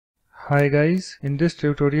Hi guys, in this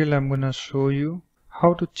tutorial I'm gonna show you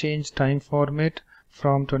how to change time format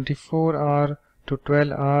from 24-hour to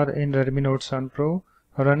 12-hour in Redmi Note 7 Pro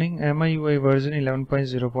running MIUI version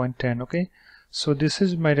 11.0.10. Okay, so this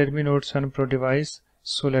is my Redmi Note 7 Pro device,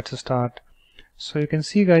 so let's start. So you can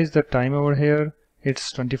see guys the time over here,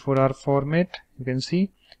 it's 24-hour format. You can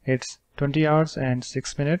see it's 20 hours and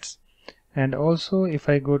 6 minutes. And also if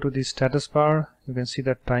I go to the status bar, you can see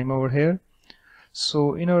the time over here.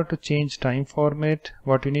 So in order to change time format,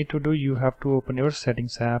 what you need to do, you have to open your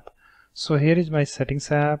settings app. So here is my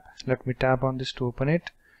settings app. Let me tap on this to open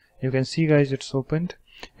it. You can see guys it's opened.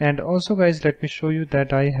 And also guys, let me show you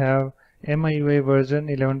that I have MIUI version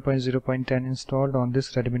 11.0.10 installed on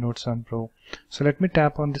this Redmi Note 7 Pro. So let me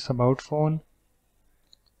tap on this about phone.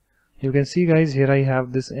 You can see guys here I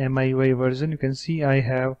have this MIUI version. You can see I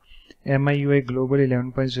have MIUI Global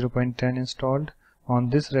 11.0.10 installed on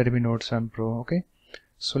this Redmi Note 7 Pro. Okay,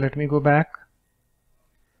 so let me go back.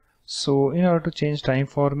 So in order to change time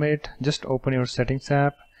format, just open your settings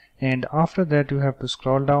app, and after that you have to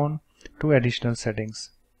scroll down to additional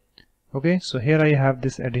settings. Okay, so here I have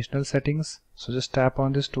this additional settings, so just tap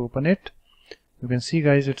on this to open it. You can see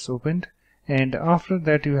guys it's opened, and after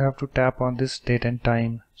that you have to tap on this date and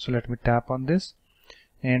time. So let me tap on this,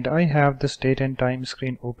 and I have this date and time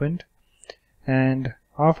screen opened, and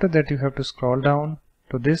after that you have to scroll down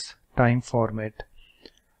to this time format.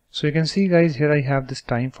 So you can see guys here I have this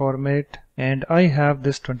time format, and I have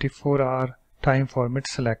this 24-hour time format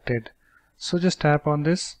selected. So just tap on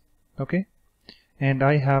this. Okay, and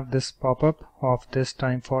I have this pop-up of this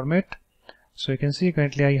time format. So you can see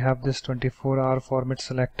currently I have this 24-hour format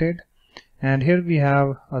selected, and here we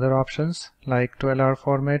have other options like 12-hour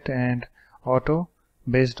format and auto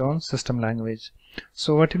based on system language.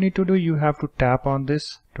 So what you need to do, you have to tap on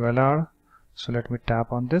this 12-hour. So let me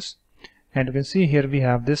tap on this, and you can see here we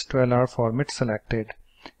have this 12-hour format selected.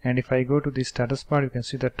 And if I go to the status bar, you can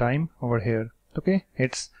see the time over here. Okay,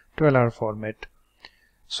 it's 12-hour format.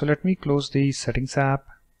 So let me close the settings app.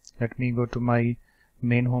 Let me go to my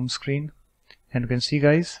main home screen, and you can see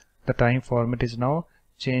guys the time format is now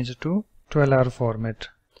changed to 12-hour format.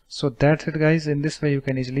 So that's it guys. In this way you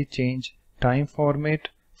can easily change time format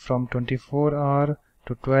from 24-hour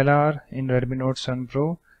to 12-hour in Redmi Note 7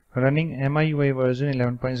 Pro running MIUI version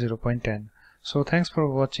 11.0.10. So thanks for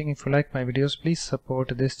watching. If you like my videos, please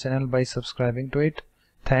support this channel by subscribing to it.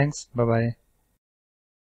 Thanks. Bye bye.